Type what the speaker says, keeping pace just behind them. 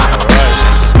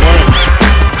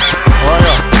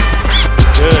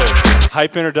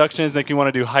hype introductions make you want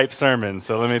to do hype sermons.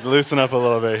 So let me loosen up a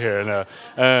little bit here. No,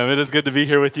 it is good to be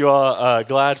here with you all.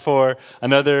 Glad for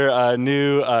another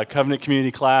new Covenant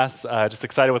Community class. Just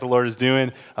excited what the Lord is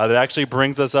doing. That actually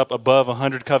brings us up above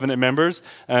 100 Covenant members.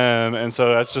 And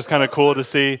so that's just kind of cool to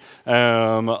see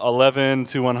 11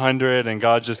 to 100. And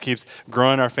God just keeps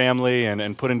growing our family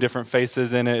and putting different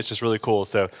faces in it. It's just really cool.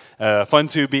 So fun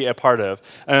to be a part of.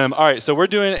 All right, so we're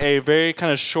doing a very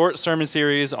kind of short sermon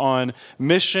series on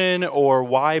mission or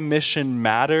why mission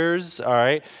matters, all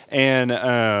right? And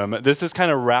this is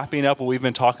kind of wrapping up what we've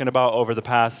been talking about over the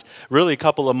past really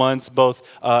couple of months, both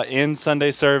in Sunday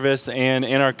service and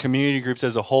in our community groups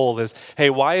as a whole is,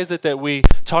 hey, why is it that we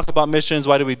talk about missions?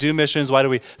 Why do we do missions? Why do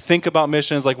we think about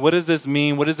missions? Like, what does this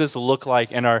mean? What does this look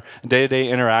like in our day-to-day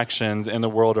interactions in the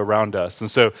world around us? And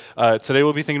so today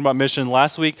we'll be thinking about mission.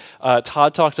 Last week,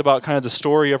 Todd talked about kind of the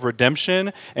story of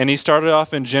redemption, and he started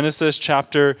off in Genesis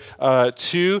chapter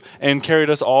 2 and carried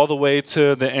us all the way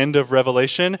to the end of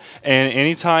Revelation. And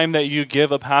anytime that you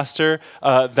give a pastor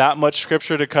that much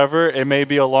scripture to cover, it may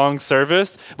be a long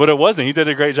service, but it wasn't. He did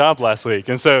a great job last week.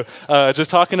 And so just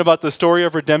talking about the story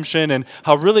of redemption and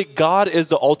how really God is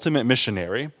the ultimate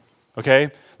missionary,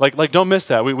 okay? Like, don't miss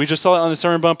that. We just saw it on the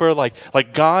sermon bumper. Like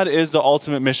God is the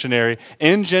ultimate missionary.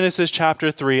 In Genesis chapter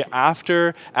 3,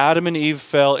 after Adam and Eve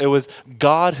fell, it was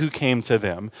God who came to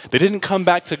them. They didn't come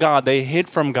back to God. They hid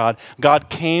from God. God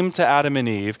came to Adam and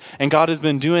Eve, and God has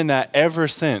been doing that ever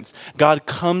since. God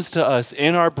comes to us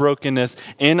in our brokenness,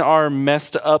 in our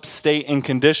messed up state and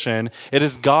condition. It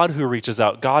is God who reaches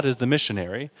out. God is the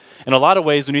missionary. In a lot of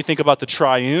ways, when you think about the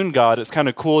triune God, it's kind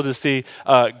of cool to see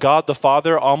God the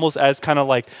Father almost as kind of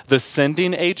like the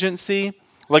sending agency.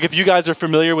 Like if you guys are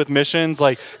familiar with missions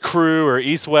like Cru or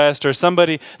East West or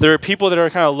somebody, there are people that are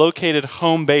kind of located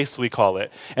home base, we call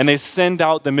it. And they send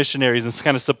out the missionaries and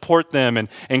kind of support them and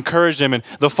encourage them. And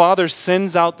the Father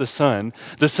sends out the Son.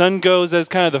 The Son goes as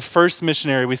kind of the first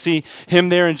missionary. We see him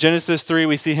there in Genesis 3.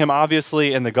 We see him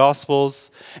obviously in the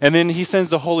Gospels. And then he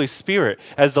sends the Holy Spirit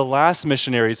as the last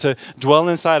missionary to dwell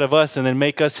inside of us and then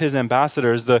make us his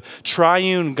ambassadors. The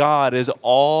triune God is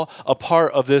all a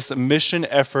part of this mission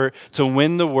effort to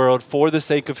win the world for the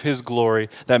sake of his glory,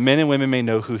 that men and women may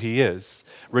know who he is.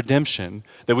 Redemption,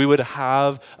 that we would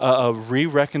have a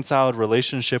re-reconciled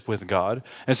relationship with God.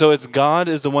 And so it's God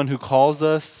is the one who calls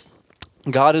us.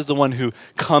 God is the one who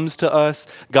comes to us.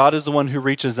 God is the one who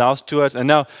reaches out to us. And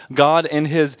now God in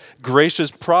his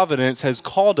gracious providence has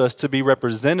called us to be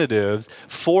representatives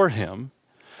for him.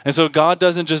 And so God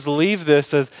doesn't just leave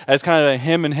this as kind of a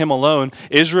him and him alone.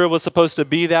 Israel was supposed to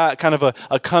be that kind of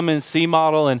a come and see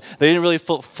model, and they didn't really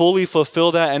fully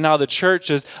fulfill that. And now the church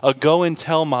is a go and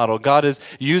tell model. God is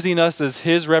using us as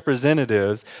his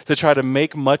representatives to try to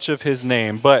make much of his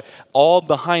name. But all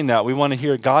behind that, we want to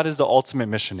hear God is the ultimate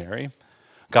missionary.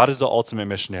 God is the ultimate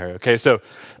missionary. Okay, so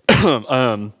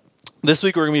this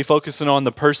week we're going to be focusing on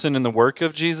the person and the work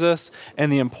of Jesus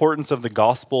and the importance of the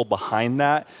gospel behind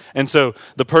that. And so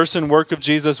the person, work of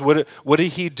Jesus, what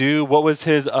did he do? What was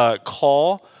his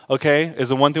call? Okay, is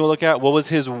the one thing we'll look at. What was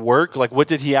his work? Like, what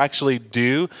did he actually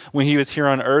do when he was here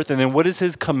on earth? And then what is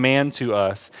his command to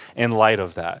us in light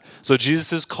of that? So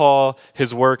Jesus' call,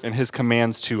 his work, and his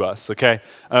commands to us, okay?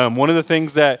 One of the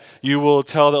things that you will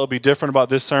tell that will be different about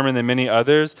this sermon than many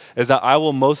others is that I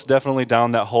will most definitely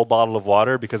down that whole bottle of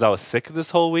water because I was sick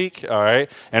this whole week, all right?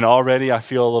 And already I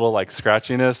feel a little like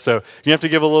scratchiness. So you have to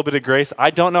give a little bit of grace.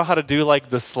 I don't know how to do like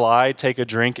the slide, take a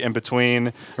drink in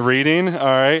between reading, all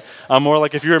right? I'm more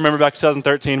like if you remember back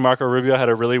 2013, Marco Rubio had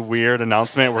a really weird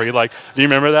announcement where he like, do you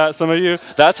remember that, some of you?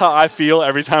 That's how I feel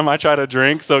every time I try to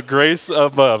drink, so grace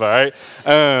above, all right?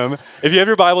 If you have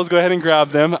your Bibles, go ahead and grab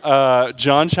them.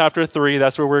 John chapter 3,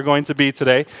 that's where we're going to be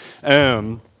today.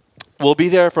 We'll be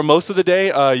there for most of the day.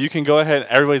 You can go ahead.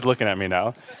 Everybody's looking at me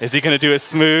now. Is he going to do it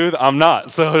smooth? I'm not.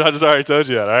 So I just already told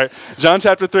you that, all right? John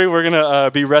chapter 3, we're going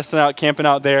to be resting out, camping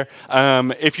out there.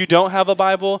 If you don't have a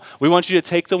Bible, we want you to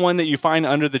take the one that you find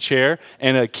under the chair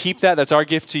and keep that. That's our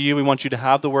gift to you. We want you to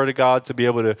have the Word of God to be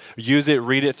able to use it,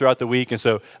 read it throughout the week. And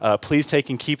so please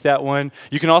take and keep that one.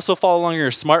 You can also follow along on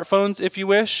your smartphones if you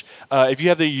wish. If you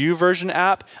have the YouVersion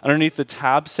app, underneath the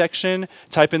tab section,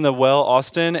 type in the Well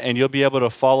Austin, and you'll be able to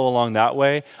follow along that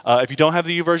way. If you don't have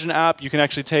the YouVersion app, you can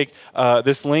actually take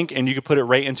this link and you can put it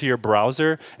right into your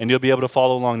browser and you'll be able to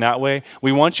follow along that way.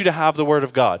 We want you to have the Word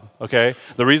of God, okay?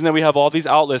 The reason that we have all these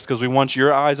outlets because we want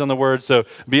your eyes on the Word, so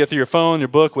be it through your phone, your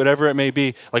book, whatever it may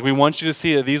be, like we want you to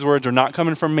see that these words are not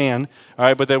coming from man, all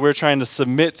right, but that we're trying to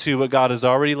submit to what God has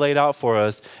already laid out for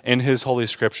us in his holy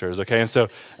scriptures, okay? And so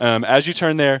as you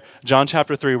turn there, John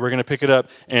chapter 3, we're going to pick it up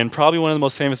in probably one of the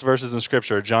most famous verses in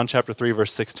scripture, John chapter 3,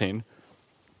 verse 16.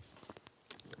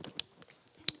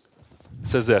 It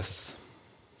says this.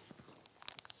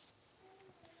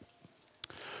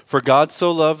 For God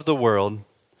so loved the world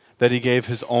that he gave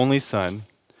his only Son,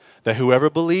 that whoever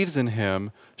believes in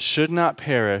him should not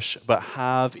perish but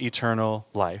have eternal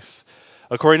life.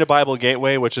 According to Bible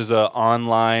Gateway, which is an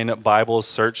online Bible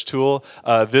search tool,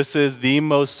 this is the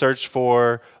most searched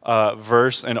for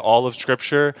verse in all of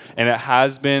Scripture, and it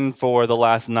has been for the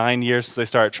last 9 years since they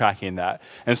started tracking that.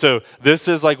 And so this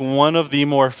is like one of the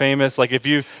more famous, like if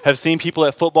you have seen people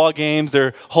at football games,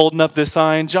 they're holding up this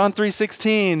sign, John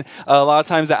 3:16. A lot of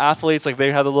times the athletes, like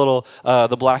they have the little,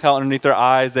 the blackout underneath their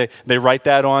eyes, they write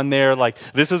that on there. Like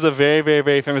this is a very, very,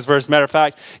 very famous verse. Matter of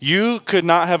fact, you could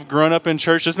not have grown up in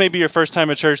church. This may be your first time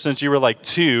at church since you were like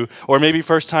 2, or maybe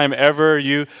first time ever.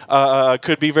 You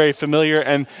could be very familiar,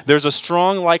 and there's a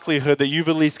strong likelihood that you've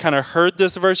at least kind of heard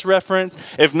this verse reference.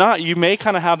 If not, you may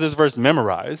kind of have this verse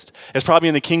memorized. It's probably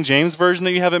in the King James Version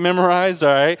that you have it memorized,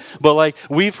 all right? But like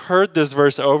we've heard this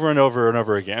verse over and over and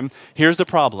over again. Here's the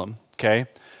problem, okay?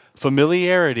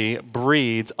 Familiarity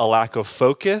breeds a lack of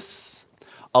focus,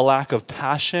 a lack of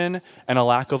passion, and a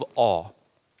lack of awe.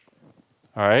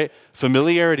 All right?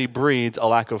 Familiarity breeds a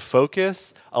lack of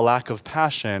focus, a lack of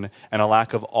passion, and a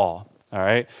lack of awe. All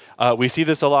right? We see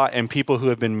this a lot in people who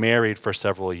have been married for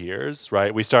several years,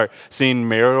 right? We start seeing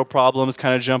marital problems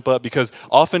kind of jump up because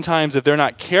oftentimes if they're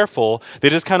not careful, they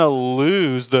just kind of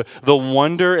lose the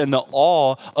wonder and the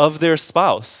awe of their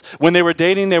spouse. When they were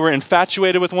dating, they were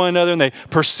infatuated with one another and they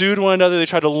pursued one another. They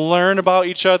tried to learn about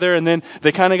each other, and then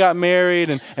they kind of got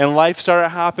married and life started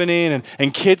happening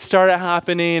and kids started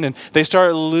happening, and they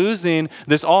started losing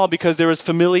this awe because there was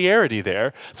familiarity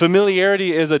there.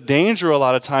 Familiarity is a danger a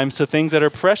lot of times to things that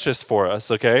are precious for us,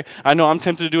 okay? I know I'm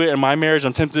tempted to do it in my marriage.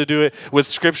 I'm tempted to do it with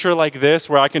scripture like this,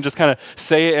 where I can just kind of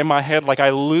say it in my head, like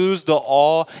I lose the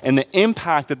awe and the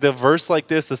impact that the verse like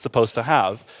this is supposed to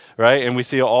have, right? And we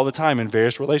see it all the time in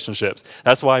various relationships.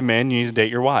 That's why, men, you need to date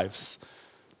your wives,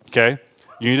 okay?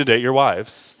 You need to date your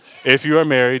wives. If you are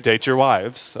married, date your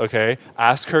wives, okay?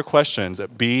 Ask her questions.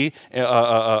 Be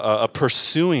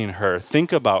pursuing her.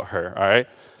 Think about her, all right?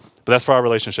 But that's for our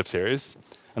relationship series.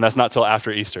 And that's not till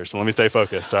after Easter, so let me stay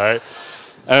focused, all right?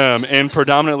 In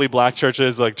predominantly black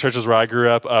churches, like churches where I grew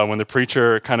up, when the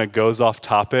preacher kind of goes off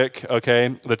topic,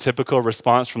 okay, the typical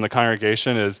response from the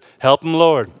congregation is, help him,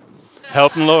 Lord.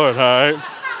 Help him, Lord, all right?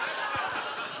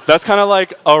 That's kind of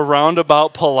like a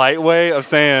roundabout, polite way of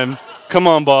saying, come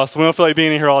on, boss, we don't feel like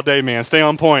being here all day, man. Stay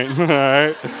on point, all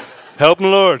right? Help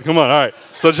him, Lord. Come on, all right.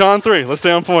 So John 3, let's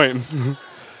stay on point.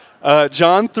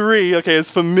 John 3, okay,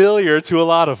 is familiar to a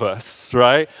lot of us,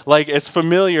 right? Like, it's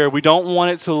familiar. We don't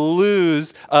want it to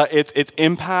lose its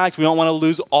impact. We don't want to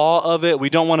lose awe of it.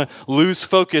 We don't want to lose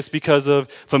focus because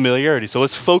of familiarity. So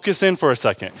let's focus in for a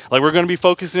second. Like, we're going to be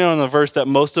focusing on the verse that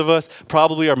most of us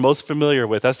probably are most familiar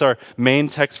with. That's our main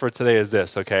text for today is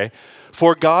this, okay?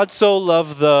 For God so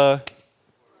loved the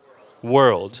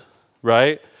world,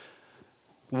 right?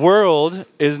 World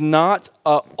is not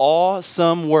an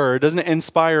awesome word, doesn't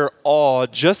inspire awe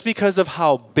just because of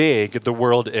how big the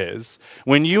world is.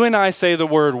 When you and I say the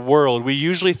word world, we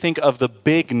usually think of the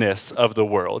bigness of the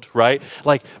world, right?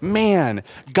 Like, man,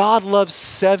 God loves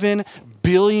 7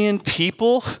 billion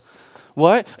people.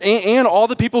 What? And all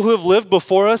the people who have lived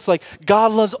before us, like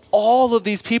God loves all of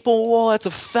these people. Whoa, that's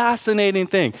a fascinating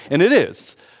thing. And it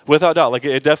is. Without doubt, like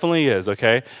it definitely is,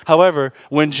 okay? However,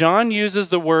 when John uses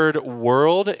the word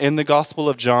world in the Gospel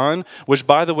of John, which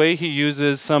by the way, he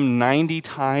uses some 90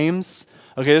 times,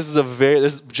 okay,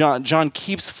 John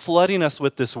keeps flooding us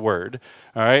with this word,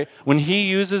 all right? When he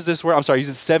uses this word, he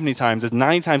uses it 70 times, it's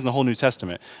 90 times in the whole New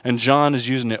Testament, and John is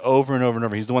using it over and over and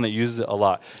over. He's the one that uses it a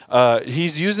lot.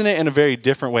 He's using it in a very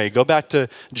different way. Go back to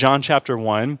John chapter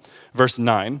 1, verse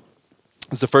 9.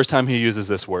 It's the first time he uses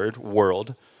this word,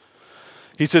 world.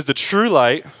 He says, the true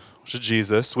light, which is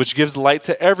Jesus, which gives light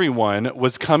to everyone,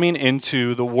 was coming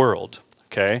into the world.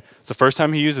 Okay? It's the first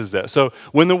time he uses that. So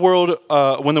when the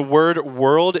word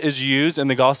world is used in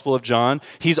the Gospel of John,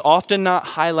 he's often not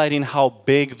highlighting how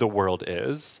big the world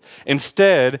is.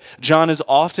 Instead, John is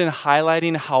often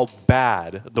highlighting how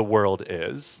bad the world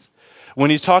is. When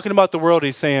he's talking about the world,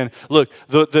 he's saying, look,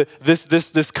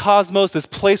 this cosmos, this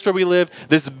place where we live,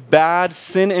 this bad,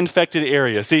 sin-infected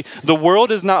area. See, the world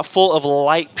is not full of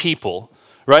light people,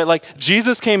 right? Like,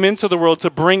 Jesus came into the world to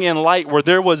bring in light where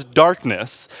there was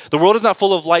darkness. The world is not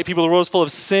full of light people. The world is full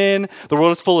of sin. The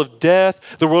world is full of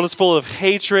death. The world is full of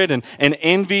hatred and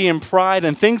envy and pride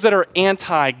and things that are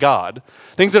anti-God.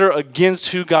 Things that are against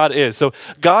who God is. So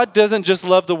God doesn't just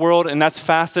love the world, and that's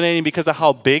fascinating because of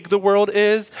how big the world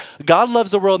is. God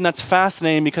loves the world, and that's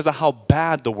fascinating because of how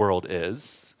bad the world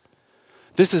is.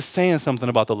 This is saying something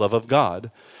about the love of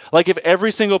God. Like if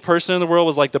every single person in the world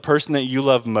was like the person that you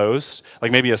love most,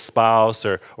 like maybe a spouse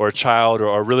or a child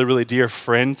or a really, really dear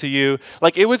friend to you,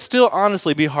 like it would still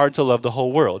honestly be hard to love the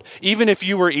whole world, even if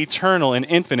you were eternal and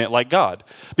infinite like God.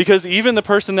 Because even the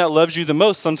person that loves you the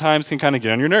most sometimes can kind of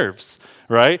get on your nerves.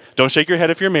 Right? Don't shake your head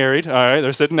if you're married. All right,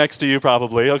 they're sitting next to you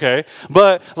probably, okay?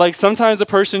 But like sometimes the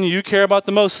person you care about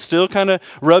the most still kind of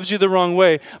rubs you the wrong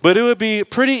way. But it would be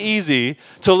pretty easy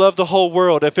to love the whole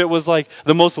world if it was like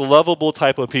the most lovable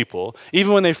type of people.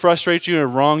 Even when they frustrate you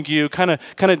and wrong you, kind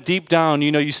of deep down,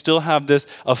 you still have this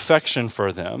affection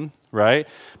for them, right?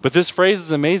 But this phrase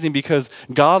is amazing because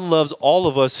God loves all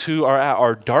of us who are at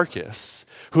our darkest,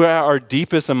 who are at our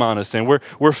deepest amount of sin.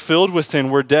 We're filled with sin,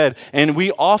 we're dead, and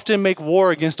we often make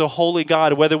war against a holy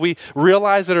God. Whether we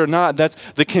realize it or not, that's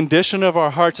the condition of our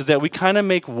hearts, is that we kind of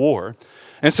make war.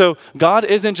 And so God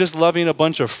isn't just loving a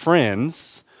bunch of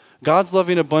friends, God's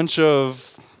loving a bunch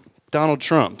of Donald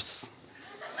Trumps.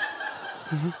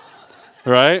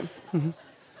 Right?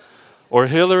 Or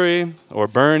Hillary, or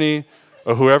Bernie,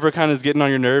 or whoever kind of is getting on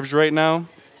your nerves right now.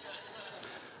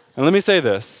 And let me say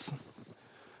this.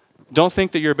 Don't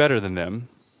think that you're better than them.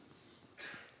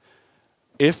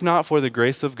 If not for the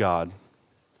grace of God,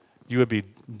 you would be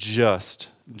just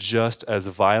as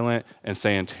violent and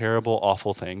saying terrible,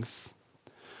 awful things.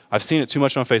 I've seen it too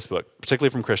much on Facebook,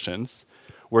 particularly from Christians.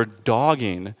 We're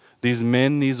dogging these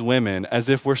men, these women, as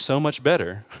if we're so much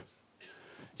better.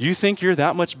 You think you're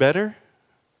that much better?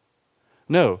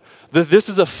 No. This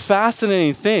is a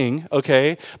fascinating thing,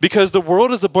 okay? Because the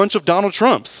world is a bunch of Donald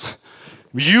Trumps.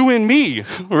 You and me,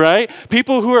 right?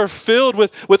 People who are filled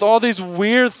with all these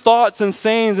weird thoughts and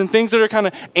sayings and things that are kind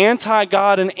of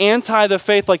anti-God and anti the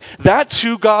faith. Like, that's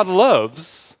who God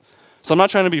loves. So I'm not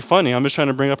trying to be funny. I'm just trying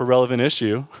to bring up a relevant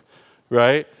issue,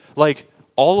 right? Like,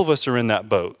 all of us are in that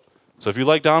boat. So if you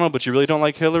like Donald but you really don't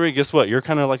like Hillary, guess what? You're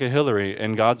kind of like a Hillary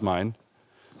in God's mind.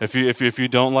 If you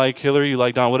don't like Hillary, you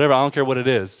like Donald, whatever, I don't care what it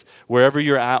is. Wherever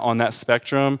you're at on that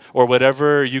spectrum, or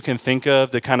whatever you can think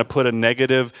of to kind of put a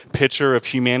negative picture of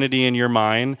humanity in your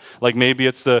mind, like maybe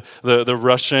it's the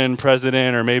Russian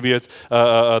president, or maybe it's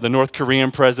the North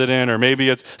Korean president, or maybe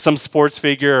it's some sports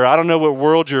figure, or I don't know what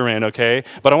world you're in, okay?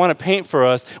 But I want to paint for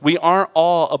us, we aren't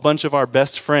all a bunch of our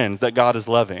best friends that God is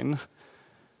loving.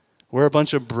 We're a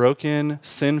bunch of broken,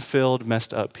 sin-filled,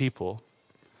 messed up people.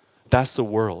 That's the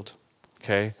world.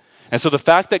 Okay? And so the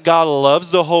fact that God loves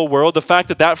the whole world, the fact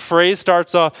that that phrase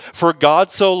starts off, for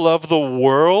God so loved the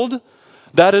world,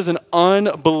 that is an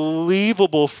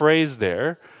unbelievable phrase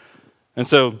there. And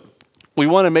so we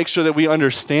want to make sure that we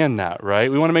understand that, right?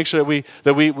 We want to make sure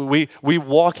that we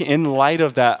walk in light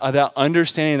of that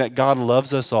understanding that God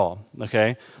loves us all,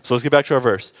 okay? So let's get back to our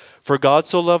verse. For God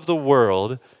so loved the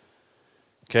world,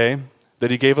 okay,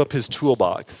 that he gave up his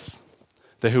toolbox,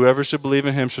 that whoever should believe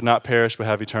in him should not perish but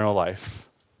have eternal life.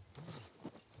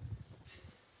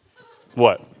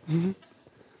 What?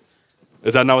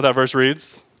 Is that not what that verse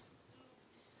reads?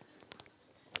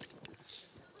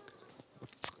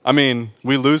 I mean,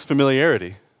 we lose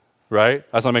familiarity, right?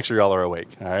 I just want to make sure y'all are awake,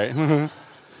 all right?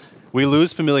 We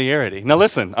lose familiarity. Now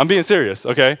listen, I'm being serious,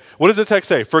 okay? What does the text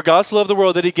say? For God so loved the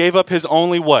world that he gave up his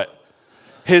only what?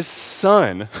 His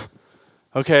son,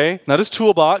 okay? Not his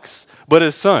toolbox, but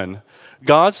his son.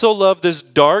 God so loved this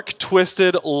dark,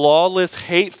 twisted, lawless,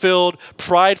 hate-filled,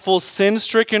 prideful,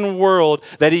 sin-stricken world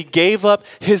that he gave up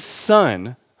his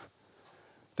son,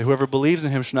 that whoever believes in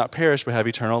him should not perish but have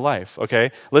eternal life, okay?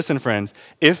 Listen, friends,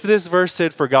 if this verse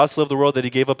said, for God so loved the world that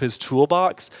he gave up his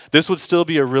toolbox, this would still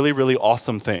be a really, really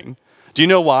awesome thing. Do you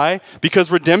know why? Because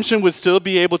redemption would still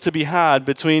be able to be had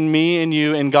between me and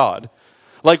you and God.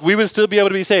 Like, we would still be able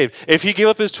to be saved. If he gave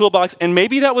up his toolbox, and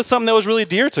maybe that was something that was really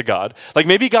dear to God. Like,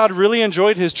 maybe God really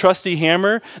enjoyed his trusty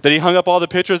hammer that he hung up all the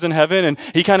pictures in heaven, and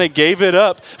he kind of gave it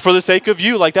up for the sake of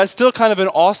you. Like, that's still kind of an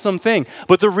awesome thing.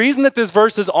 But the reason that this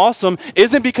verse is awesome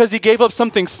isn't because he gave up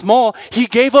something small. He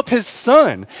gave up his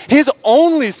son, his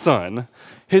only son,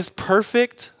 his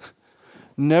perfect,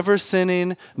 never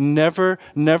sinning, never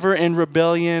in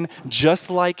rebellion,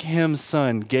 just like him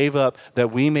son gave up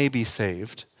that we may be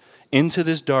saved. Into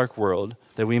this dark world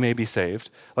that we may be saved.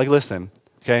 Like, listen,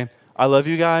 okay? I love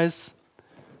you guys,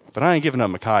 but I ain't giving up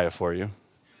Micaiah for you.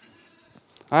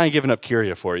 I ain't giving up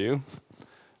Kyria for you,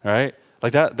 all right?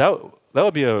 Like, that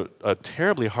would be a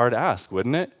terribly hard ask,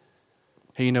 wouldn't it?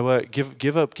 Hey, you know what?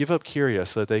 Give up Kyria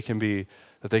so that they can be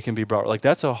that they can be brought. Like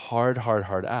that's a hard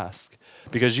ask.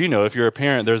 Because if you're a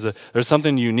parent, there's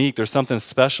something unique, there's something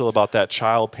special about that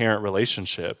child-parent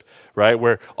relationship, right?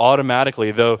 Where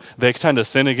automatically, though they tend to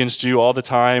sin against you all the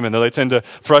time, and though they tend to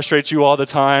frustrate you all the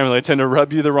time, and they tend to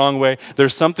rub you the wrong way,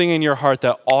 there's something in your heart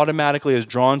that automatically is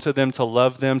drawn to them, to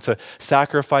love them, to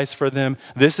sacrifice for them.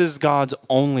 This is God's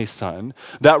only son.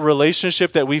 That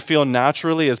relationship that we feel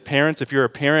naturally as parents, if you're a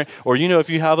parent, or if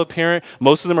you have a parent,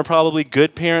 most of them are probably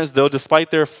good parents, though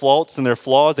despite their faults and their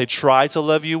flaws, they try to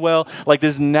love you well. Like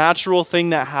this natural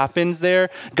thing that happens there,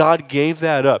 God gave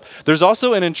that up. There's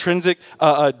also an intrinsic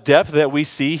depth that we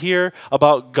see here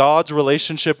about God's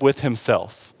relationship with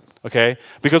himself. Okay?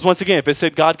 Because once again, if it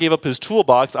said God gave up his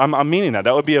toolbox, I'm meaning that.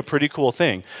 That would be a pretty cool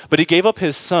thing. But he gave up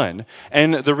his son.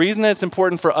 And the reason that it's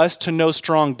important for us to know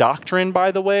strong doctrine,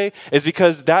 by the way, is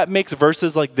because that makes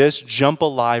verses like this jump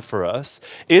alive for us.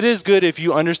 It is good if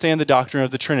you understand the doctrine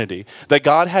of the Trinity, that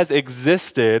God has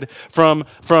existed from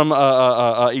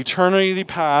eternity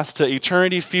past to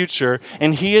eternity future,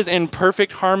 and he is in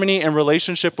perfect harmony and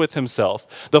relationship with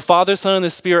himself. The Father, Son, and the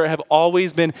Spirit have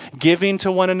always been giving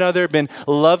to one another, been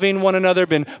loving one another,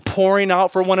 been pouring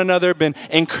out for one another, been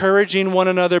encouraging one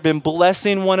another, been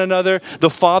blessing one another. The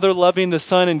Father loving the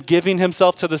Son and giving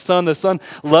himself to the Son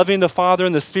loving the Father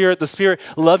and the Spirit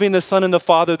loving the Son and the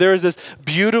Father. There is this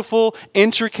beautiful,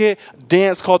 intricate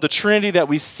dance called the Trinity that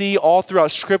we see all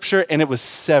throughout Scripture, and it was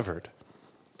severed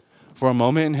for a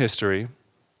moment in history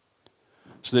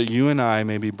so that you and I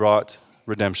may be brought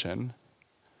redemption.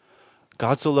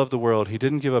 God so loved the world, he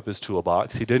didn't give up his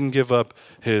toolbox. He didn't give up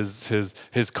his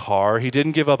car. He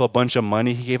didn't give up a bunch of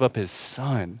money. He gave up his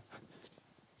son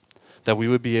that we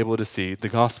would be able to see the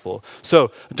gospel.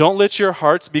 So don't let your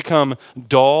hearts become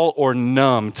dull or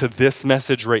numb to this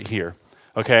message right here,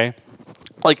 okay?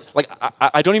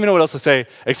 I don't even know what else to say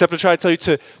except to try to tell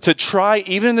you to try,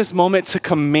 even in this moment, to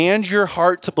command your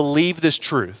heart to believe this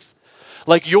truth.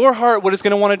 Like your heart, what it's going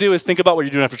to want to do is think about what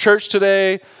you're doing after church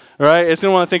today, right? It's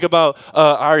going to want to think about,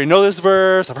 I already know this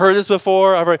verse, I've heard this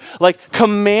before.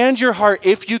 Command your heart,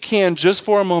 if you can, just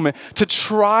for a moment, to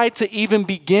try to even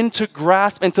begin to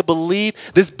grasp and to believe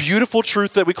this beautiful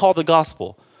truth that we call the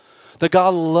gospel, that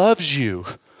God loves you.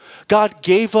 God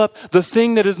gave up the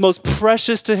thing that is most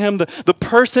precious to him, the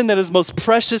person that is most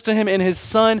precious to him in his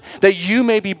son, that you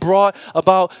may be brought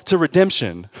about to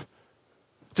redemption.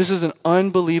 This is an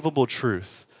unbelievable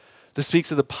truth. This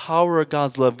speaks of the power of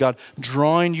God's love, God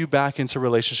drawing you back into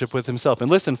relationship with himself.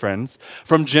 And listen, friends,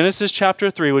 from Genesis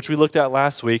chapter 3, which we looked at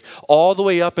last week, all the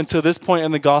way up until this point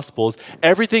in the Gospels,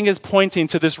 everything is pointing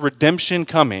to this redemption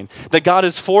coming, that God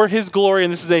is for his glory,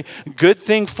 and this is a good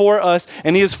thing for us,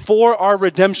 and he is for our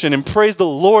redemption, and praise the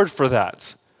Lord for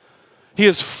that. He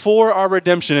is for our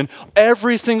redemption, and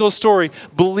every single story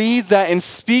believes that and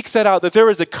speaks that out, that there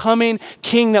is a coming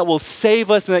king that will save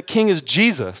us, and that king is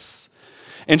Jesus.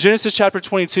 In Genesis chapter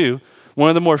 22, one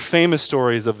of the more famous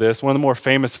stories of this, one of the more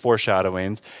famous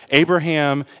foreshadowings,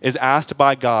 Abraham is asked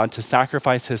by God to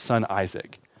sacrifice his son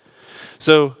Isaac.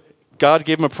 So God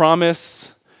gave him a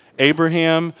promise.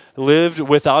 Abraham lived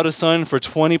without a son for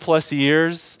 20 plus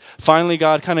years. Finally,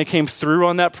 God kind of came through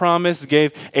on that promise,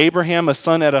 gave Abraham a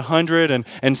son at 100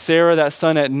 and Sarah that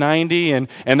son at 90. And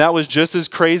that was just as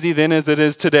crazy then as it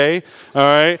is today, all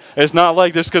right? It's not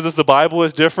like just because the Bible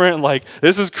is different. Like,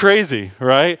 this is crazy,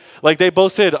 right? Like they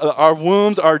both said, our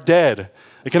wombs are dead.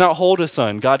 It cannot hold a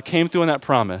son. God came through on that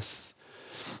promise.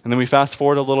 And then we fast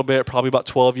forward a little bit, probably about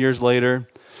 12 years later.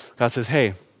 God says,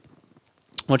 hey,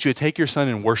 I want you to take your son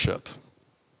and worship.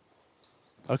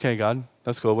 Okay, God,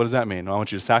 that's cool. What does that mean? I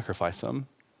want you to sacrifice him.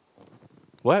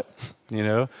 What?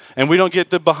 And we don't get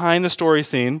the behind the story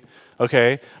scene,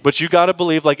 okay? But you got to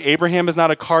believe, like, Abraham is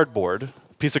not a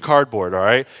piece of cardboard, all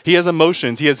right? He has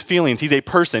emotions. He has feelings. He's a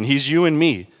person. He's you and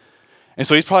me. And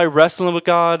so he's probably wrestling with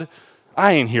God.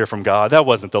 I ain't hear from God. That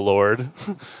wasn't the Lord.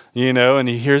 And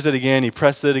he hears it again. He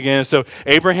presses it again. So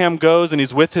Abraham goes and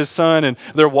he's with his son and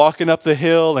they're walking up the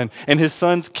hill and his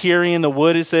son's carrying the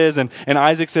wood, it says. And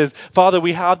Isaac says, Father,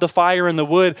 we have the fire and the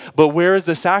wood, but where is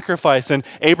the sacrifice? And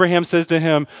Abraham says to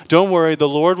him, don't worry, the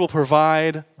Lord will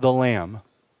provide the lamb.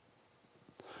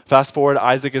 Fast forward,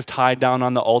 Isaac is tied down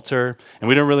on the altar, and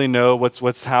we don't really know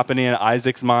what's happening in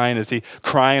Isaac's mind. Is he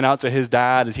crying out to his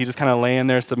dad? Is he just kind of laying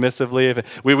there submissively?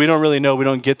 We don't really know. We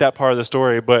don't get that part of the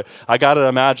story, but I got to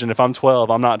imagine if I'm 12,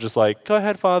 I'm not just like, go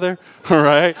ahead, Father, all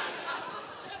right?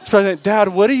 It's probably like, Dad,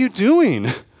 what are you doing?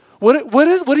 What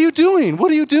are you doing?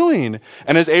 What are you doing?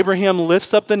 And as Abraham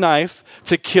lifts up the knife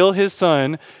to kill his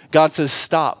son, God says,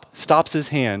 stops his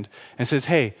hand, and says,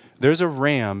 hey, there's a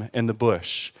ram in the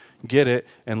bush. get it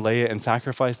and lay it and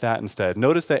sacrifice that instead.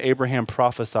 Notice that Abraham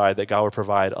prophesied that God would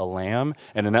provide a lamb,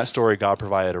 and in that story, God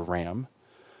provided a ram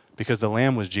because the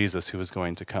lamb was Jesus who was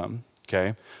going to come,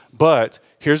 okay? But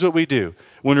here's what we do.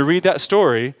 When we read that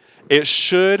story, it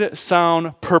should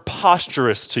sound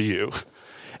preposterous to you.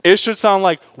 It should sound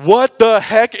like, what the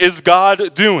heck is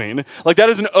God doing? Like, that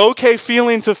is an okay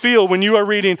feeling to feel when you are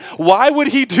reading, why would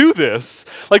he do this?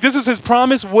 Like, this is his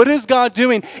promise. What is God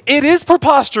doing? It is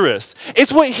preposterous.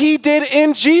 It's what he did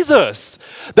in Jesus.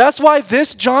 That's why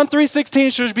this John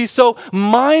 3:16 should be so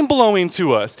mind-blowing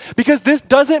to us, because this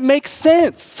doesn't make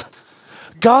sense.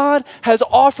 God has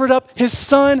offered up his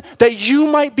son that you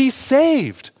might be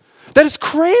saved. That is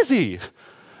crazy.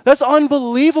 That's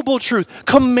unbelievable truth.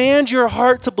 Command your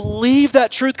heart to believe that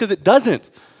truth, because it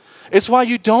doesn't. It's why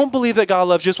you don't believe that God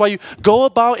loves you. It's why you go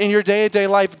about in your day-to-day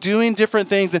life doing different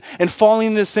things and falling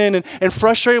into sin and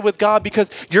frustrated with God,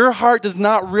 because your heart does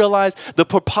not realize the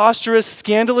preposterous,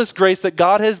 scandalous grace that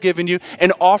God has given you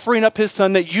and offering up his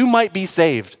son that you might be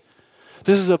saved.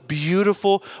 This is a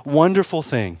beautiful, wonderful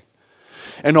thing.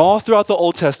 And all throughout the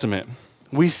Old Testament,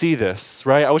 we see this,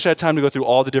 right? I wish I had time to go through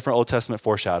all the different Old Testament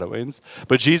foreshadowings.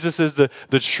 But Jesus is the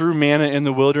true manna in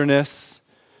the wilderness,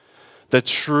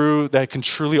 that can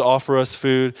truly offer us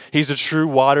food. He's the true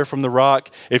water from the rock.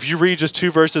 If you read just 2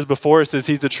 verses before, it says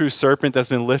he's the true serpent that's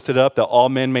been lifted up, that all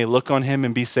men may look on him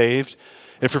and be saved.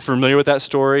 If you're familiar with that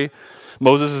story,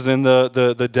 Moses is in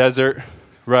the desert,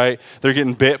 right? They're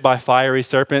getting bit by fiery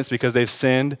serpents because they've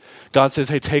sinned. God says,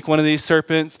 hey, take one of these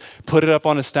serpents, put it up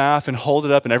on a staff and hold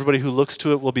it up, and everybody who looks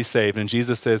to it will be saved. And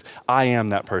Jesus says, I am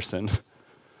that person.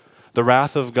 The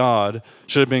wrath of God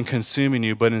should have been consuming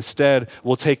you, but instead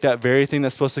we'll take that very thing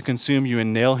that's supposed to consume you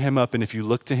and nail him up, and if you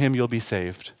look to him, you'll be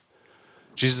saved.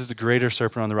 Jesus is the greater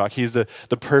serpent on the rock. He's the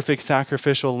perfect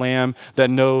sacrificial lamb that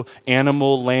no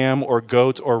animal, lamb, or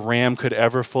goat or ram could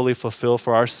ever fully fulfill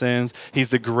for our sins. He's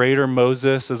the greater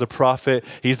Moses as a prophet.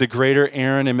 He's the greater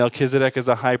Aaron and Melchizedek as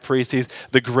the high priest. He's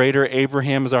the greater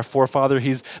Abraham as our forefather.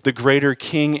 He's the greater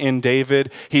king in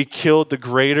David. He killed the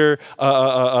greater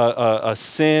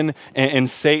sin and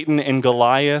Satan and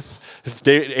Goliath.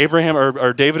 Abraham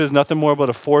or David is nothing more but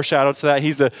a foreshadow to that.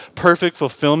 He's the perfect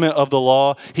fulfillment of the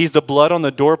law. He's the blood on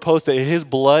the doorpost, that his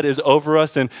blood is over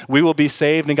us and we will be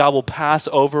saved and God will pass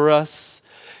over us.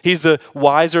 He's the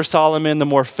wiser Solomon, the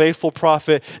more faithful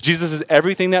prophet. Jesus is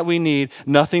everything that we need,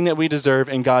 nothing that we deserve,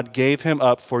 and God gave him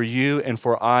up for you and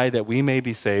for I that we may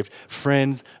be saved.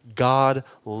 Friends, God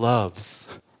loves.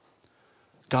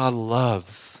 God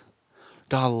loves.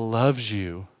 God loves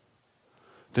you.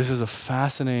 This is a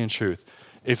fascinating truth.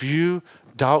 If you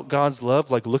doubt God's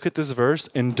love, look at this verse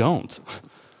and don't.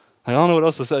 I don't know what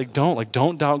else to say.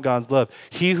 Don't doubt God's love.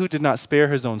 He who did not spare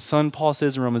his own son, Paul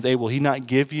says in Romans 8, will he not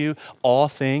give you all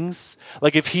things?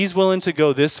 If he's willing to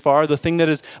go this far, the thing that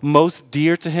is most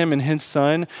dear to him and his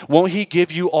son, won't he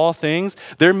give you all things?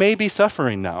 There may be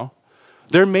suffering now.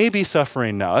 There may be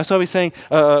suffering now. That's why he's saying,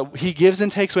 he gives and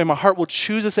takes away. My heart will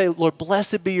choose to say, Lord,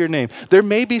 blessed be your name. There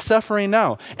may be suffering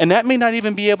now. And that may not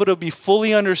even be able to be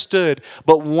fully understood,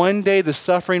 but one day the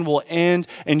suffering will end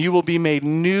and you will be made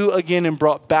new again and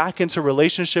brought back into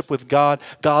relationship with God.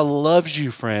 God loves you,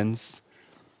 friends.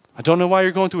 I don't know why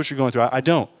you're going through what you're going through. I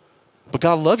don't. But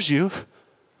God loves you.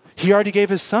 He already gave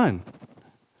his son.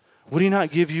 Would he not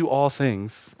give you all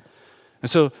things? And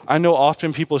so I know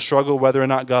often people struggle whether or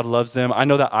not God loves them. I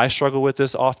know that I struggle with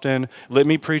this often. Let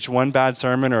me preach one bad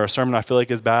sermon or a sermon I feel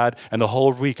like is bad, and the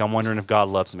whole week I'm wondering if God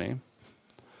loves me.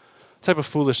 What type of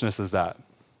foolishness is that?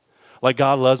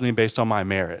 God loves me based on my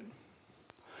merit.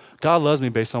 God loves me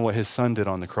based on what his son did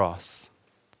on the cross.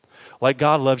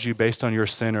 God loves you based on your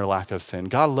sin or lack of sin.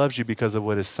 God loves you because of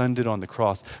what his son did on the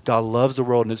cross. God loves the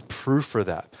world and it's proof for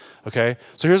that, okay?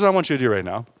 So here's what I want you to do right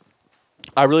now.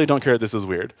 I really don't care if this is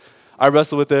weird. I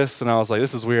wrestled with this, and I was like,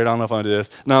 this is weird. I don't know if I'm going to do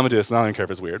this. No, I'm going to do this, and I don't even care if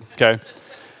it's weird, okay?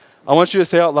 I want you to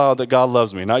say out loud that God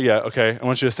loves me. Not yet, okay? I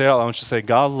want you to say out loud. I want you to say,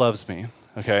 God loves me,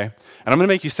 okay? And I'm going to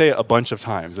make you say it a bunch of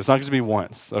times. It's not going to be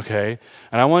once, okay?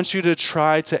 And I want you to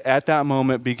try to, at that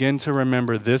moment, begin to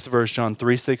remember this verse, John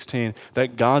 3:16,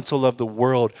 that God so loved the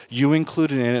world, you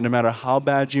included in it, no matter how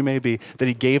bad you may be, that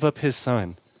he gave up his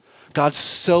son. God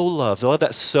so loves. I love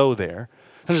that so there.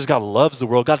 Not just God loves the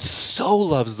world. God so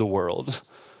loves the world.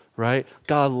 Right?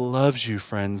 God loves you,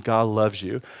 friends. God loves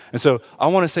you. And so I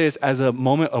want to say this as a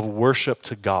moment of worship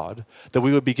to God, that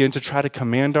we would begin to try to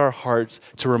command our hearts,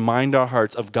 to remind our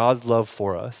hearts of God's love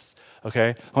for us. Okay?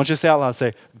 I want you to say out loud,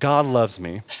 say, God loves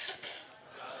me.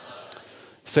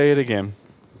 Say it again.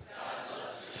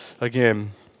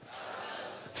 Again.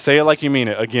 Say it like you mean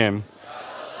it. Again.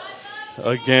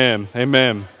 Again.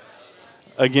 Amen.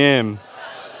 Again.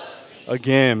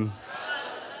 Again,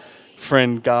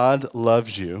 friend, God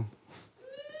loves you.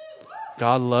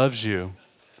 God loves you.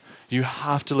 You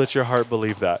have to let your heart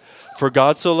believe that. For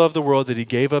God so loved the world that he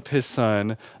gave up his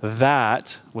son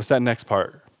that, what's that next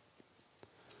part?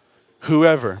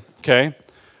 Whoever, okay?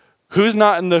 Who's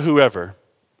not in the whoever?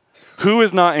 Who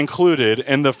is not included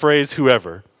in the phrase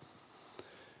whoever?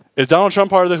 Is Donald Trump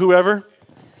part of the whoever?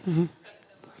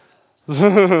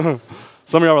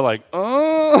 Some of y'all are like,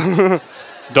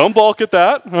 don't balk at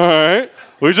that, all right?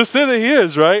 We just said that he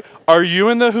is, right? Are you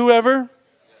in the whoever?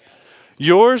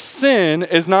 Your sin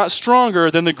is not stronger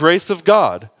than the grace of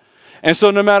God. And so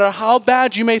no matter how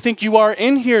bad you may think you are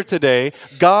in here today,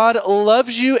 God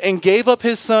loves you and gave up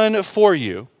his son for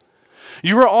you.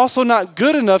 You are also not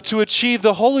good enough to achieve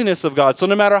the holiness of God. So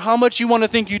no matter how much you want to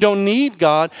think you don't need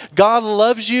God, God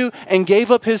loves you and gave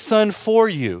up his son for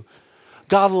you.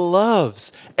 God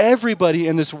loves everybody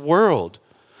in this world.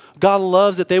 God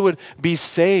loves that they would be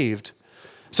saved.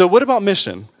 So what about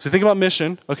mission? So think about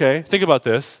mission, okay? Think about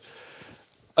this.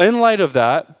 In light of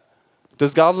that,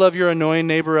 does God love your annoying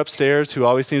neighbor upstairs who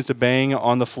always seems to bang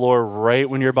on the floor right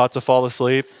when you're about to fall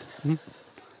asleep?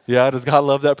 Yeah, does God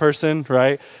love that person,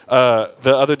 right? The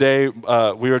other day,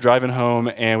 we were driving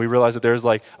home and we realized that there's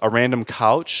like a random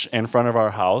couch in front of our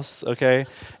house, okay?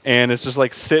 And it's just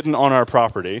like sitting on our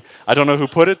property. I don't know who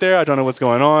put it there. I don't know what's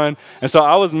going on. And so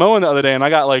I was mowing the other day and I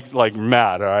got like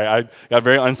mad, all right? I got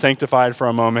very unsanctified for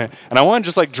a moment. And I wanted to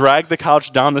just like drag the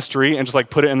couch down the street and just like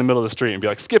put it in the middle of the street and be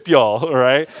like, skip y'all, all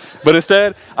right? But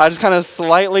instead, I just kind of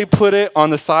slightly put it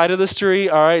on the side of the street,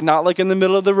 all right? Not like in the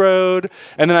middle of the road.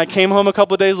 And then I came home a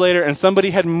couple of days later and somebody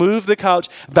had moved the couch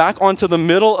back onto the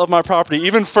middle of my property,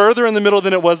 even further in the middle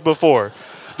than it was before.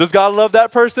 Does God love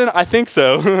that person? I think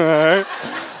so. All right?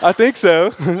 I think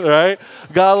so, right?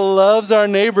 God loves our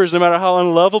neighbors no matter how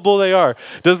unlovable they are.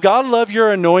 Does God love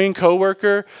your annoying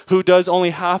coworker who does only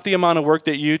half the amount of work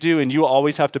that you do and you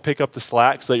always have to pick up the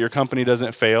slack so that your company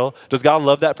doesn't fail? Does God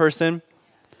love that person?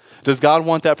 Does God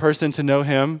want that person to know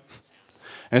him?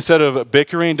 Instead of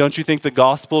bickering, don't you think the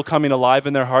gospel coming alive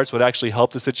in their hearts would actually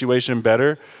help the situation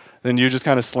better than you just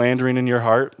kind of slandering in your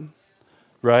heart,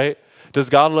 right? Does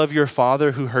God love your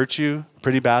father who hurt you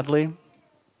pretty badly?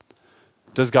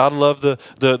 Does God love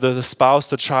the spouse,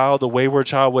 the child, the wayward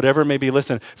child, whatever it may be?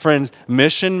 Listen, friends,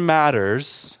 mission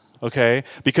matters, okay,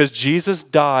 because Jesus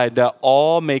died that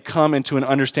all may come into an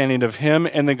understanding of him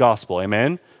and the gospel,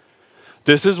 amen?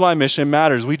 This is why mission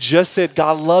matters. We just said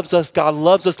God loves us, God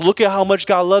loves us. Look at how much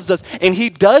God loves us, and he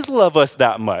does love us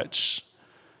that much.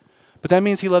 But that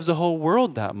means he loves the whole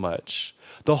world that much.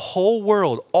 The whole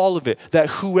world, all of it, that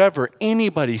whoever,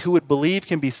 anybody who would believe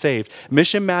can be saved.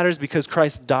 Mission matters because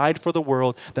Christ died for the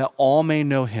world that all may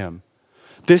know him.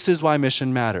 This is why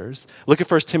mission matters. Look at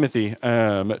 1 Timothy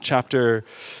chapter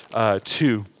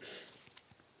 2.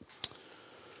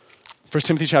 1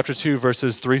 Timothy chapter 2,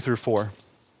 verses 3 through 4.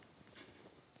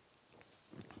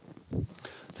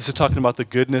 This is talking about the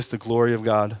goodness, the glory of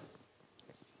God.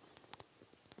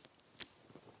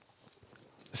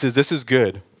 It says, this is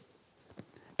good,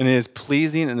 and it is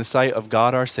pleasing in the sight of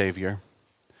God our Savior,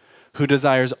 who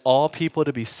desires all people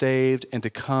to be saved and to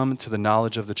come to the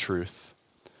knowledge of the truth.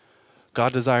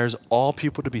 God desires all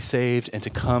people to be saved and to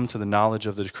come to the knowledge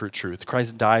of the truth.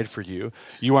 Christ died for you.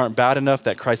 You aren't bad enough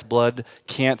that Christ's blood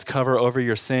can't cover over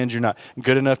your sins. You're not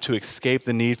good enough to escape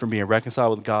the need from being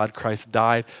reconciled with God. Christ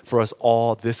died for us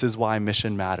all. This is why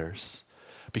mission matters.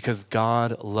 Because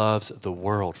God loves the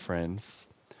world, friends.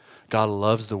 God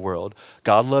loves the world.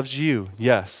 God loves you,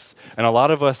 yes. And a lot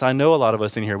of us, I know a lot of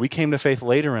us in here, we came to faith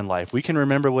later in life. We can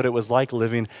remember what it was like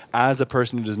living as a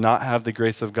person who does not have the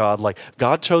grace of God. Like,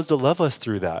 God chose to love us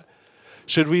through that.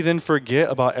 Should we then forget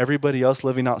about everybody else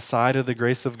living outside of the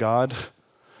grace of God?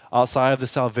 Outside of the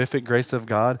salvific grace of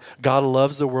God? God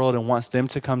loves the world and wants them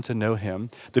to come to know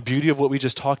him. The beauty of what we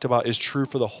just talked about is true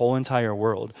for the whole entire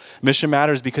world. Mission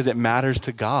matters because it matters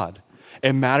to God.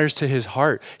 It matters to his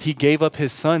heart. He gave up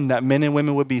his son that men and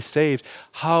women would be saved.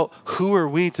 Who are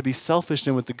we to be selfish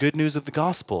then with the good news of the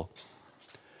gospel?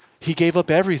 He gave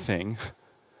up everything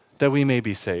that we may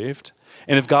be saved.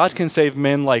 And if God can save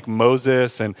men like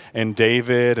Moses and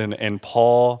David and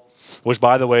Paul, which,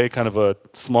 by the way, kind of a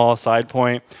small side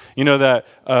point, you know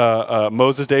that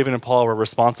Moses, David, and Paul were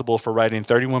responsible for writing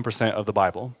 31% of the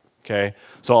Bible. Okay,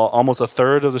 so almost a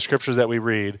third of the scriptures that we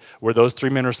read were those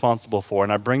three men responsible for.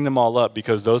 And I bring them all up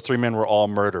because those three men were all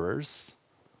murderers.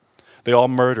 They all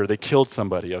murdered. They killed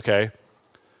somebody, okay?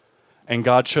 And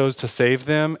God chose to save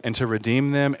them and to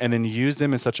redeem them and then use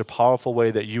them in such a powerful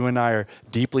way that you and I are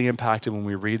deeply impacted when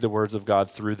we read the words of God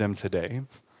through them today.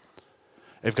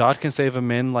 If God can save a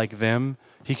men like them,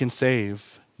 he can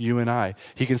save you and I.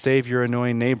 He can save your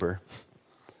annoying neighbor,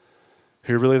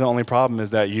 who really the only problem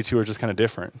is that you two are just kind of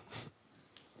different.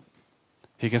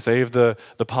 He can save the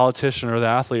politician or the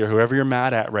athlete or whoever you're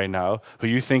mad at right now, who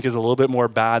you think is a little bit more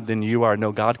bad than you are.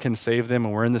 No, God can save them,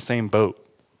 and we're in the same boat.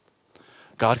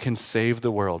 God can save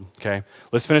the world, okay?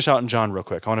 Let's finish out in John real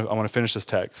quick. I want to finish this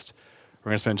text. We're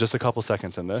going to spend just a couple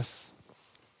seconds in this.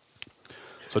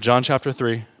 So John chapter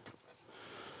 3,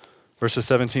 verses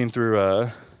 17 through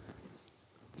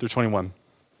 21.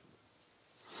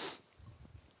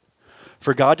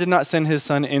 For God did not send his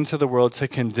Son into the world to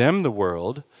condemn the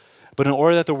world, but in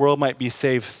order that the world might be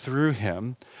saved through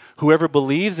him. Whoever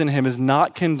believes in him is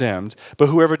not condemned, but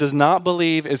whoever does not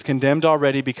believe is condemned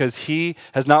already because he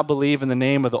has not believed in the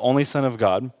name of the only Son of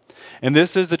God. And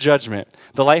this is the judgment.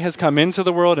 The light has come into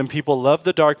the world, and people love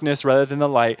the darkness rather than the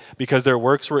light because their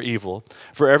works were evil.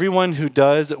 For everyone who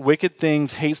does wicked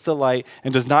things hates the light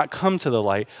and does not come to the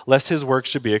light, lest his works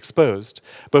should be exposed.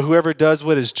 But whoever does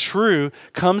what is true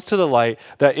comes to the light,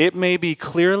 that it may be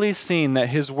clearly seen that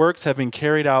his works have been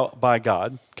carried out by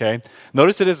God. Okay?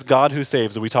 Notice it is God who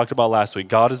saves, that we talked about last week.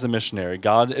 God is the missionary.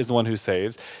 God is the one who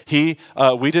saves. We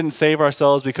didn't save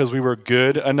ourselves because we were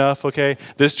good enough, okay?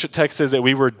 This text says that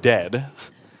we were dead,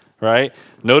 right?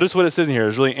 Notice what it says in here.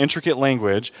 It's really intricate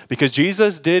language because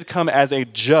Jesus did come as a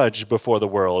judge before the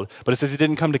world, but it says he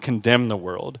didn't come to condemn the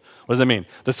world. What does that mean?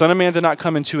 The Son of Man did not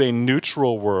come into a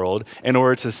neutral world in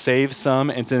order to save some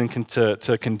and then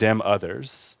to condemn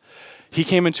others. He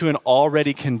came into an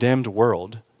already condemned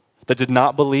world that did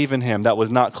not believe in him, that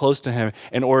was not close to him,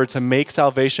 in order to make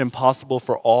salvation possible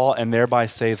for all and thereby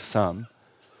save some.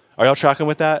 Are y'all tracking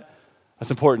with that? That's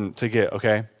important to get,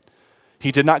 okay?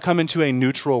 He did not come into a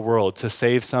neutral world to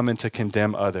save some and to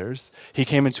condemn others. He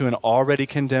came into an already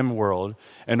condemned world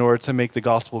in order to make the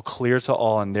gospel clear to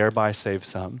all and thereby save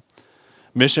some.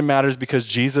 Mission matters because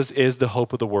Jesus is the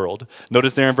hope of the world.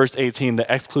 Notice there in verse 18, the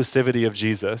exclusivity of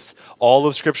Jesus. All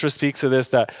of Scripture speaks of this,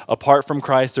 that apart from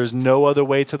Christ, there's no other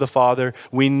way to the Father.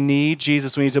 We need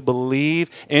Jesus. We need to believe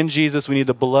in Jesus. We need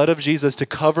the blood of Jesus to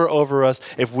cover over us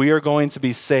if we are going to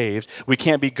be saved. We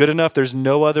can't be good enough. There's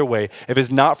no other way. If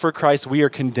it's not for Christ, we are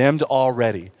condemned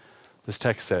already, this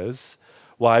text says.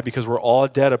 Why? Because we're all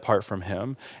dead apart from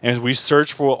him. And we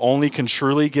search for what only can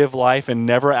truly give life and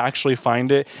never actually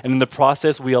find it. And in the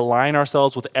process, we align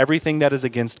ourselves with everything that is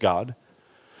against God.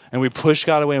 And we push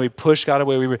God away and we push God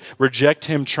away. We reject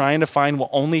him, trying to find what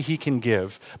only he can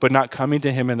give, but not coming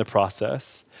to him in the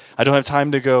process. I don't have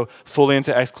time to go fully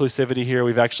into exclusivity here.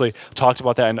 We've actually talked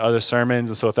about that in other sermons.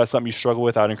 And so if that's something you struggle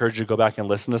with, I would encourage you to go back and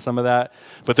listen to some of that.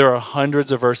 But there are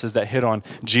hundreds of verses that hit on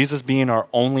Jesus being our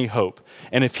only hope.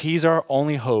 And if he's our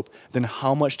only hope, then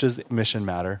how much does mission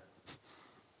matter?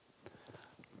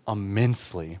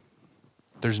 Immensely.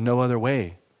 There's no other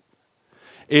way.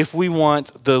 If we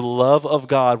want the love of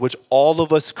God, which all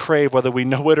of us crave, whether we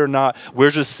know it or not,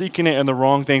 we're just seeking it in the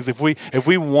wrong things. If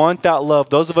we want that love,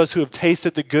 those of us who have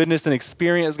tasted the goodness and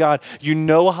experienced God, you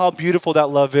know how beautiful that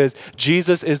love is.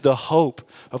 Jesus is the hope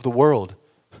of the world.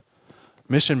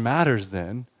 Mission matters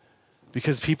then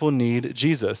because people need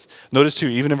Jesus. Notice too,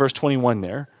 even in verse 21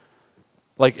 there,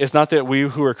 like it's not that we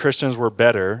who are Christians were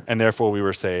better and therefore we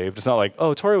were saved. It's not like,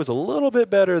 oh, Tori was a little bit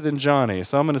better than Johnny,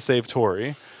 so I'm going to save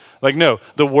Tori. Like, no,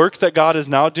 the works that God is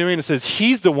now doing, it says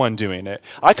he's the one doing it.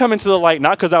 I come into the light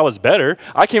not because I was better.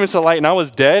 I came into the light and I was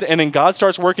dead, and then God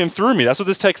starts working through me. That's what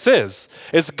this text says.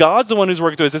 It's God's the one who's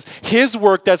working through us. It's his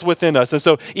work that's within us. And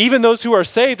so even those who are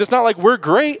saved, it's not like we're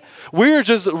great. We're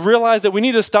just realize that we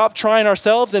need to stop trying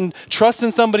ourselves and trust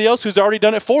in somebody else who's already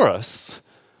done it for us.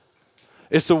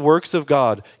 It's the works of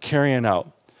God carrying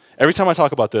out. Every time I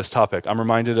talk about this topic, I'm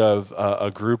reminded of a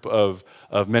group of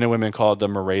men and women called the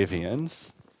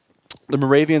Moravians. The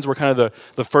Moravians were kind of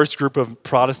the first group of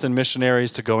Protestant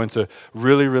missionaries to go into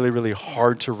really, really, really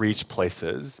hard to reach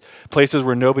places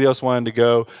where nobody else wanted to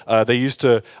go. They used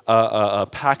to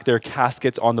pack their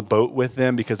caskets on the boat with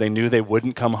them because they knew they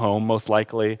wouldn't come home most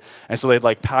likely. And so they'd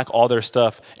like pack all their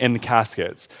stuff in the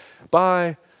caskets.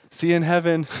 Bye, see you in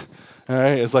heaven. All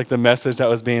right, it's like the message that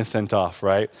was being sent off,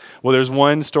 right? Well, there's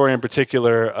one story in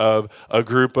particular of a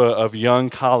group of young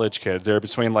college kids. They were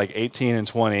between like 18 and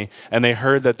 20, and they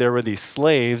heard that there were these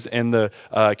slaves in the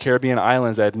Caribbean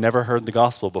islands that had never heard the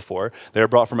gospel before. They were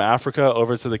brought from Africa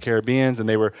over to the Caribbeans, and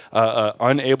they were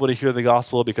unable to hear the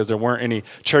gospel because there weren't any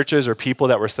churches or people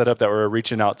that were set up that were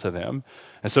reaching out to them.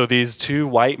 And so these two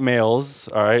white males,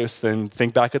 all right, so then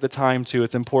think back at the time too,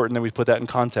 it's important that we put that in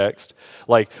context,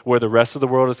 like where the rest of the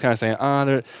world is kind of saying,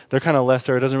 they're kind of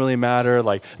lesser, it doesn't really matter.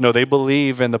 Like, no, they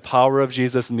believe in the power of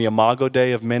Jesus and the Imago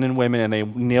Dei of men and women, and they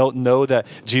know that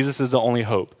Jesus is the only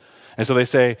hope. And so they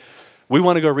say, we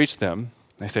want to go reach them.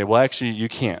 They say, well, actually, you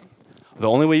can't. The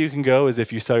only way you can go is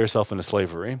if you sell yourself into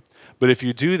slavery. But if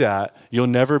you do that, you'll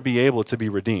never be able to be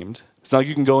redeemed. It's not like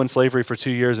you can go in slavery for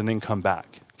 2 years and then come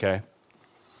back, okay?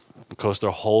 Of course,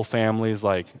 their whole family's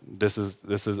like, this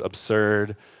is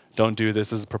absurd. Don't do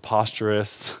this. This is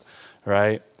preposterous,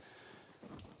 right?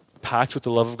 Packed with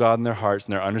the love of God in their hearts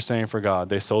and their understanding for God,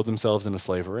 they sold themselves into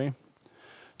slavery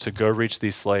to go reach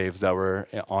these slaves that were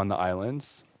on the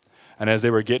islands. And as they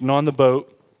were getting on the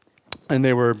boat and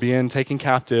they were being taken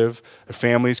captive, their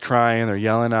family's crying, they're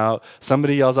yelling out.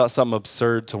 Somebody yells out something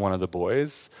absurd to one of the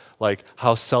boys, like,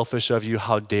 how selfish of you,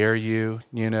 how dare you,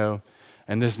 you know?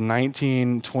 And this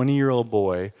 19, 20-year-old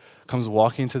boy comes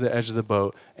walking to the edge of the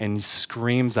boat and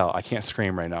screams out, I can't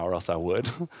scream right now or else I would,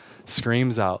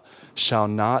 screams out, shall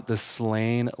not the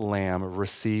slain lamb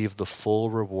receive the full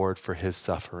reward for his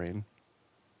suffering?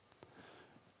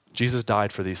 Jesus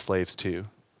died for these slaves too.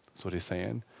 That's what he's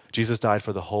saying. Jesus died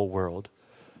for the whole world.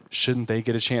 Shouldn't they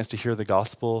get a chance to hear the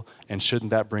gospel, and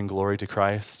shouldn't that bring glory to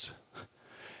Christ?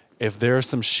 If there are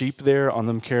some sheep there on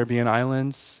them Caribbean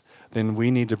islands, then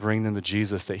we need to bring them to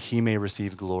Jesus that he may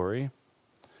receive glory.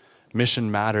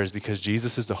 Mission matters because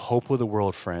Jesus is the hope of the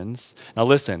world, friends. Now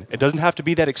listen, it doesn't have to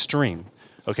be that extreme.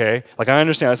 Okay? Like, I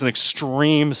understand that's an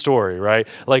extreme story, right?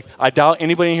 Like, I doubt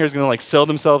anybody in here is going to like sell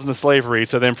themselves into slavery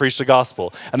to then preach the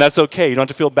gospel. And that's okay. You don't have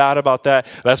to feel bad about that.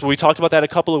 That's what we talked about that a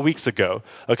couple of weeks ago.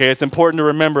 Okay? It's important to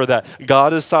remember that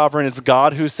God is sovereign. It's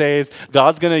God who saves.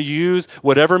 God's going to use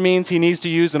whatever means he needs to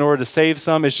use in order to save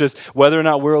some. It's just whether or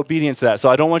not we're obedient to that. So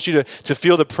I don't want you to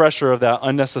feel the pressure of that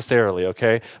unnecessarily,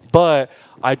 okay? But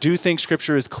I do think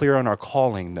Scripture is clear on our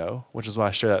calling, though, which is why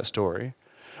I share that story.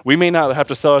 We may not have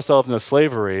to sell ourselves into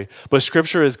slavery, but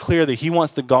Scripture is clear that he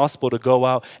wants the gospel to go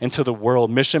out into the world.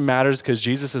 Mission matters because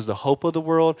Jesus is the hope of the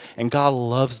world, and God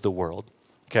loves the world.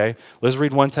 Okay? Let's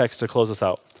read one text to close us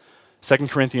out. 2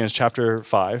 Corinthians chapter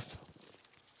 5.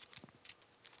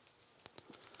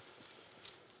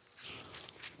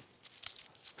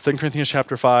 Second Corinthians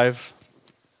chapter 5,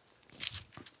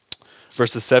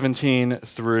 verses 17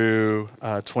 through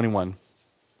 21.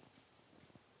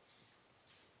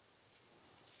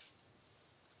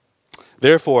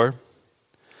 Therefore,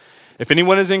 if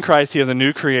anyone is in Christ, he is a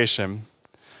new creation.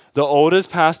 The old has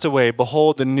passed away.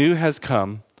 Behold, the new has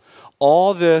come.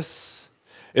 All this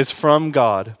is from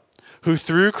God, who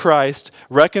through Christ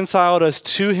reconciled us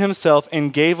to himself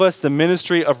and gave us the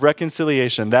ministry of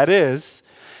reconciliation. That is,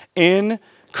 in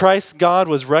Christ God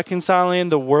was reconciling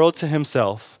the world to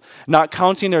himself, not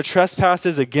counting their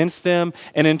trespasses against them,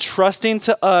 and entrusting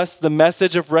to us the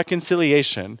message of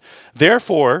reconciliation.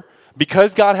 Therefore,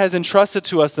 because God has entrusted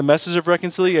to us the message of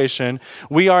reconciliation,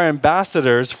 we are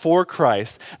ambassadors for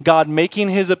Christ, God making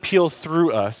his appeal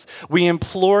through us. We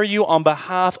implore you on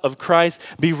behalf of Christ,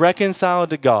 be reconciled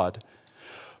to God.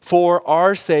 For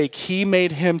our sake, he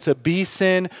made him to be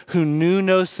sin who knew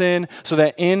no sin, so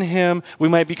that in him we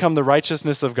might become the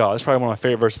righteousness of God. That's probably one of my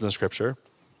favorite verses in Scripture.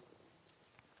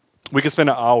 We could spend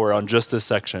an hour on just this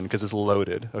section because it's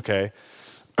loaded, okay?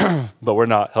 But we're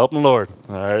not. Help the Lord,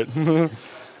 all right?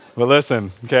 But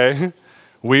listen, okay?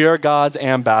 We are God's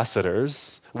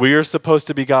ambassadors. We are supposed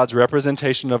to be God's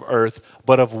representation of earth,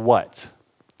 but of what?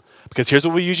 Because here's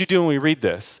what we usually do when we read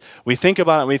this. We think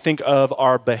about it and we think of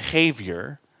our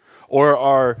behavior or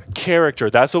our character.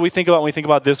 That's what we think about when we think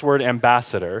about this word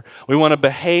ambassador. We want to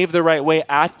behave the right way,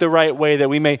 act the right way, that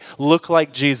we may look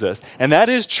like Jesus. And that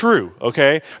is true,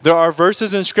 okay? There are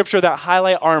verses in Scripture that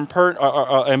highlight our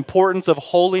importance of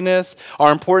holiness,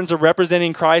 our importance of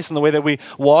representing Christ in the way that we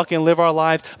walk and live our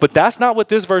lives. But that's not what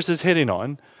this verse is hitting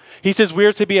on. He says we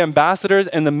are to be ambassadors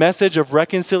in the message of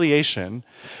reconciliation.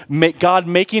 God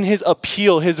making his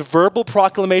appeal, his verbal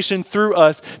proclamation through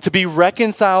us to be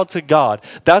reconciled to God.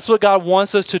 That's what God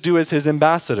wants us to do as his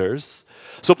ambassadors.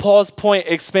 So Paul's point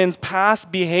expands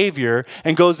past behavior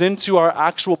and goes into our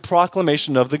actual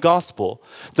proclamation of the gospel.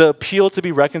 The appeal to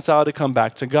be reconciled, to come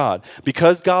back to God.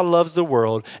 Because God loves the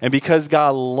world and because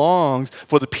God longs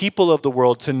for the people of the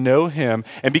world to know him,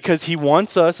 and because he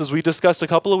wants us, as we discussed a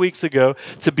couple of weeks ago,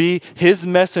 to be his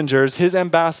messengers, his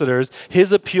ambassadors,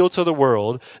 his appeal to the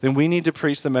world, then we need to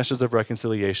preach the message of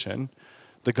reconciliation,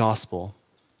 the gospel.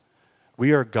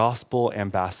 We are gospel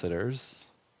ambassadors.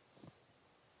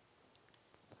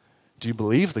 Do you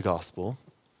believe the gospel?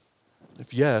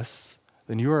 If yes,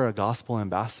 then you are a gospel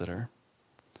ambassador.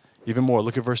 Even more,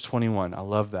 look at verse 21. I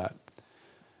love that.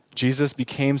 Jesus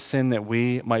became sin that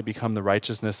we might become the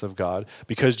righteousness of God.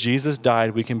 Because Jesus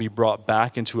died, we can be brought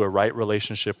back into a right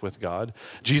relationship with God.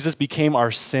 Jesus became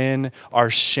our sin, our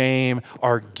shame,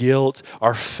 our guilt,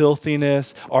 our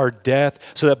filthiness, our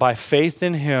death, so that by faith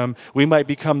in him, we might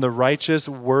become the righteous,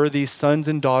 worthy sons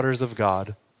and daughters of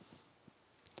God.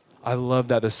 I love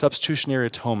that. The substitutionary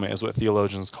atonement is what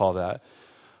theologians call that.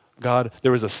 God,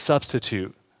 there was a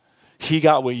substitute. He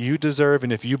got what you deserve,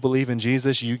 and if you believe in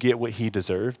Jesus, you get what he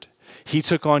deserved. He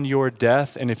took on your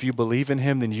death, and if you believe in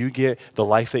him, then you get the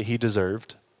life that he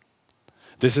deserved.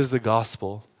 This is the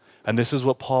gospel, and this is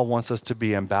what Paul wants us to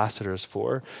be ambassadors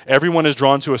for. Everyone is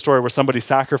drawn to a story where somebody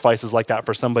sacrifices like that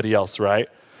for somebody else, right?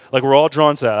 Like we're all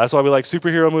drawn to that. That's why we like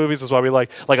superhero movies. That's why we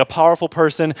like a powerful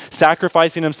person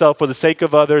sacrificing himself for the sake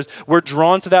of others. We're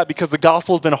drawn to that because the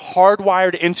gospel has been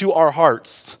hardwired into our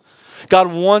hearts.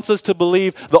 God wants us to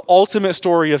believe the ultimate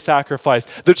story of sacrifice,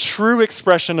 the true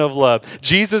expression of love.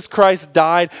 Jesus Christ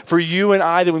died for you and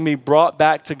I that we may be brought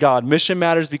back to God. Mission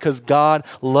matters because God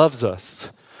loves us.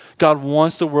 God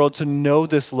wants the world to know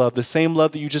this love, the same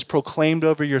love that you just proclaimed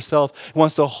over yourself. He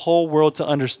wants the whole world to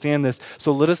understand this.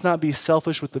 So let us not be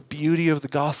selfish with the beauty of the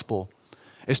gospel.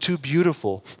 It's too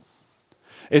beautiful.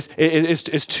 It's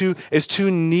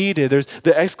too needed. There's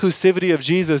the exclusivity of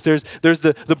Jesus. There's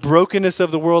the brokenness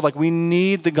of the world. Like we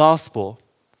need the gospel.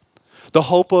 The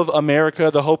hope of America,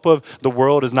 the hope of the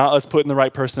world is not us putting the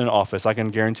right person in office. I can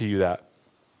guarantee you that.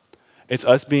 It's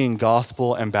us being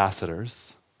gospel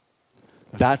ambassadors.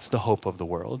 That's the hope of the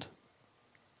world.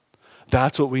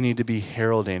 That's what we need to be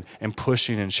heralding and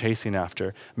pushing and chasing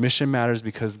after. Mission matters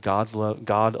because God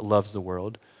loves the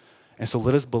world. And so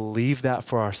let us believe that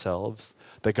for ourselves,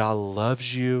 that God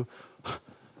loves you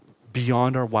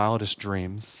beyond our wildest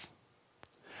dreams.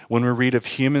 When we read of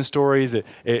human stories,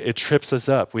 it trips us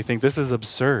up. We think this is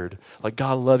absurd. Like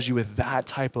God loves you with that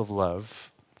type of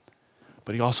love.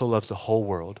 But he also loves the whole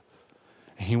world.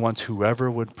 And he wants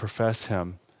whoever would profess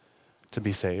him to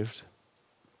be saved.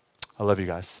 I love you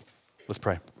guys. Let's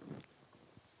pray.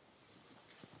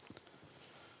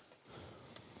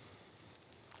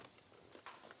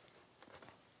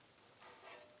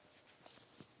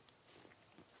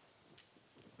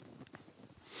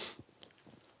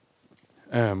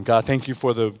 God, thank you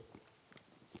for the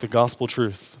gospel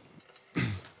truth.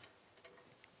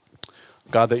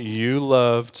 God, that you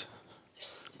loved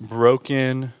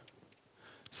broken,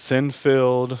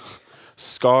 sin-filled,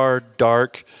 scarred,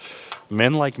 dark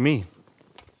men like me.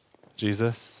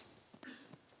 Jesus,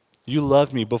 you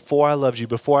loved me before I loved you,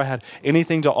 before I had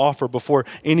anything to offer, before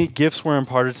any gifts were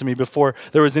imparted to me, before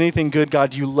there was anything good.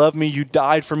 God, you loved me. You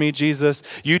died for me, Jesus.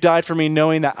 You died for me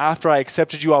knowing that after I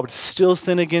accepted you, I would still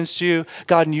sin against you.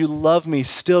 God, and you love me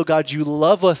still. God, you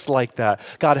love us like that.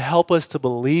 God, help us to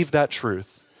believe that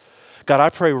truth. God,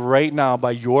 I pray right now by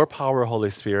your power,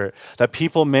 Holy Spirit, that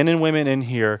people, men and women in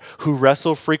here who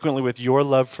wrestle frequently with your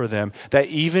love for them, that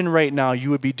even right now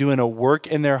you would be doing a work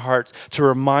in their hearts to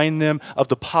remind them of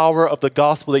the power of the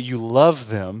gospel, that you love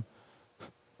them.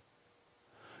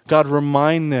 God,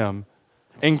 remind them,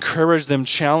 encourage them,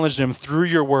 challenge them through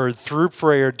your word, through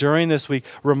prayer during this week.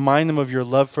 Remind them of your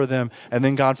love for them. And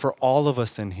then, God, for all of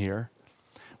us in here,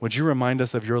 would you remind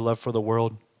us of your love for the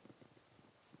world?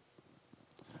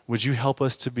 Would you help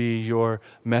us to be your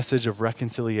message of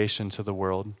reconciliation to the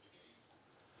world?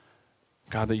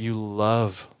 God, that you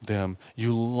love them.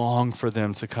 You long for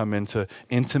them to come into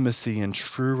intimacy and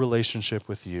true relationship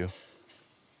with you.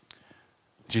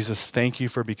 Jesus, thank you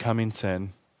for becoming sin,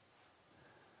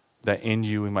 that in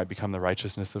you we might become the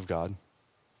righteousness of God.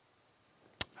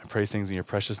 I praise things in your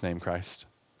precious name, Christ.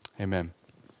 Amen.